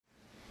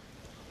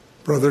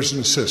Brothers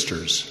and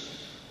sisters,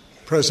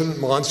 President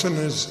Monson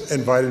has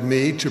invited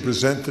me to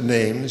present the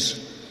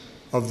names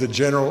of the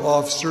general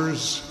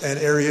officers and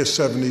Area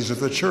 70s of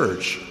the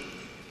church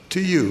to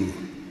you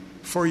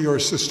for your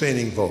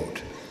sustaining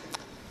vote.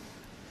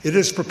 It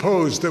is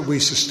proposed that we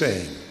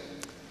sustain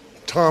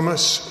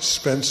Thomas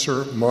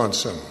Spencer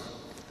Monson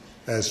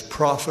as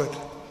prophet,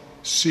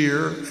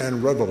 seer,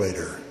 and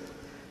revelator,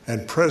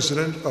 and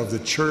president of the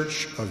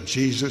Church of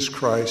Jesus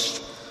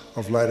Christ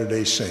of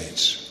Latter-day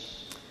Saints.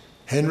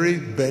 Henry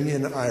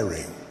Benyon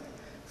Eyring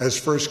as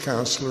first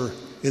counselor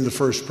in the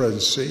First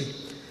Presidency,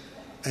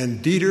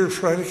 and Dieter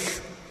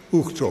Friedrich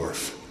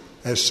Uchtdorf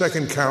as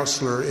second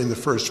counselor in the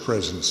First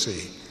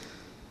Presidency.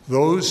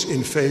 Those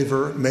in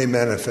favor may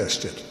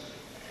manifest it.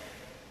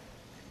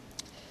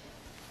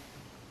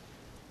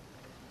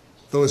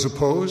 Those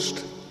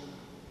opposed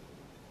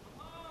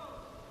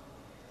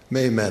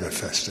may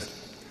manifest it.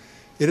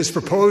 It is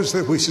proposed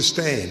that we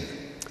sustain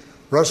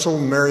Russell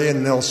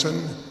Marion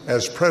Nelson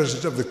as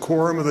president of the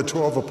Quorum of the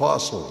 12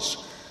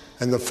 Apostles,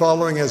 and the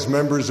following as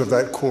members of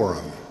that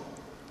quorum: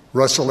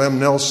 Russell M.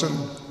 Nelson,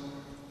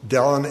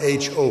 Dallin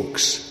H.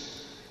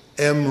 Oaks,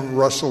 M.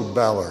 Russell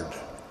Ballard,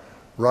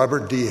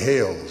 Robert D.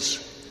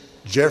 Hales,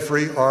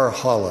 Jeffrey R.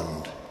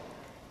 Holland,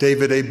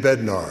 David A.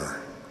 Bednar,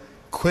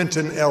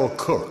 Quentin L.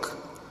 Cook,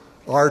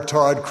 R.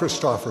 Todd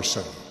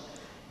Christofferson,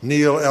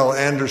 Neil L.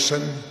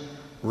 Anderson,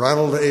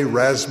 Ronald A.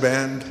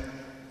 Rasband,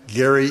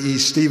 Gary E.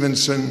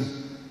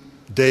 Stevenson,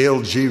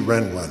 Dale G.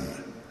 Renlund.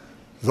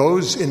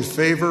 Those in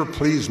favor,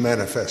 please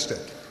manifest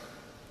it.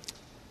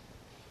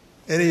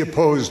 Any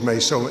opposed may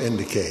so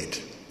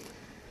indicate.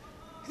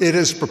 It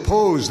is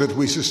proposed that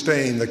we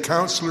sustain the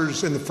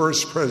counselors in the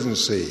First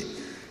Presidency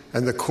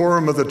and the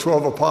Quorum of the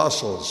 12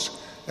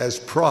 Apostles as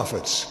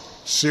prophets,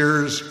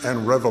 seers,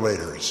 and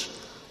revelators.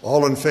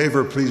 All in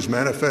favor, please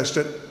manifest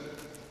it.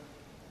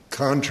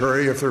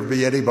 Contrary, if there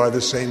be any, by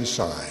the same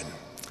sign.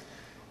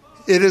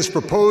 It is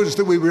proposed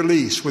that we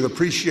release, with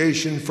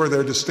appreciation for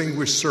their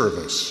distinguished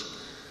service,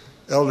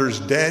 Elders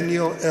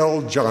Daniel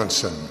L.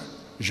 Johnson,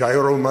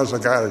 Jairo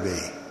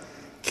Mazzagardi,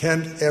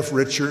 Kent F.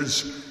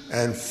 Richards,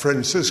 and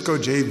Francisco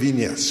J.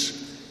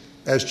 Vinas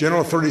as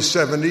General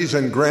 3070s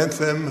and grant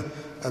them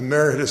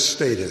emeritus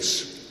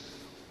status.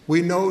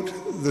 We note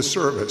the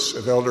service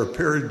of Elder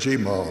Pierre G.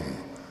 Malm,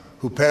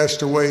 who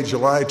passed away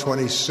July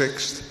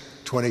 26,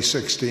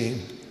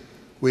 2016.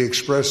 We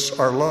express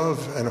our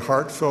love and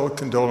heartfelt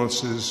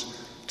condolences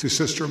to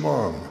Sister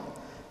Mom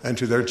and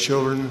to their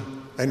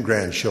children and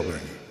grandchildren.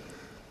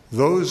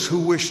 Those who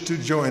wish to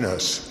join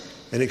us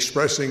in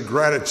expressing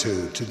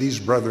gratitude to these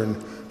brethren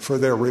for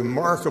their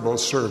remarkable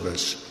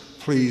service,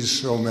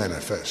 please so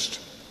manifest.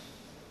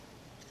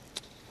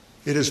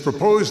 It is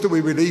proposed that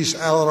we release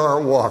Alan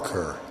R.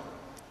 Walker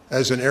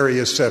as an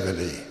Area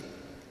 70.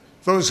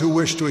 Those who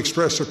wish to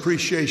express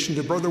appreciation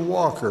to Brother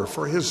Walker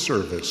for his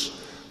service,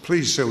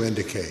 please so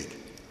indicate.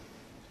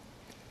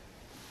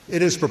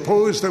 It is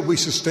proposed that we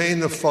sustain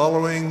the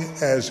following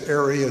as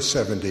Area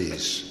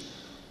 70s: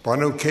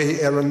 Banu K.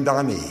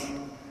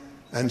 Erendani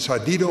and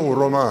Sadido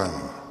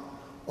Roman.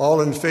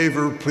 All in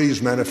favor,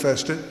 please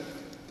manifest it.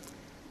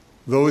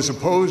 Those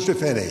opposed,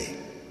 if any.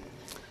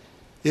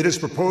 It is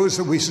proposed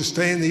that we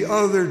sustain the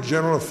other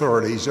general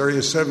authorities, Area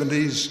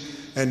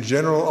 70s, and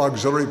general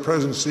auxiliary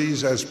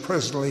presidencies as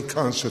presently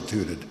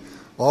constituted.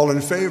 All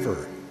in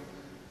favor,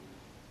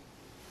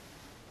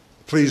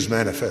 please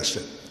manifest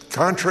it.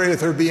 Contrary, if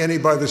there be any,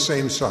 by the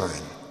same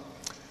sign.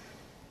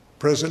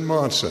 President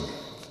Monson,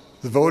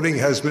 the voting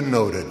has been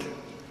noted.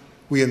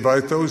 We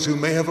invite those who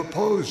may have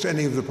opposed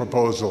any of the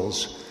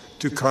proposals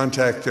to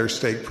contact their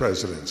state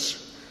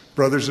presidents.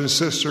 Brothers and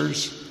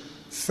sisters,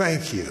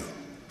 thank you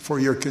for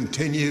your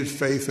continued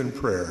faith and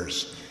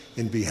prayers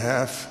in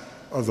behalf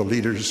of the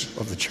leaders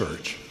of the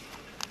church.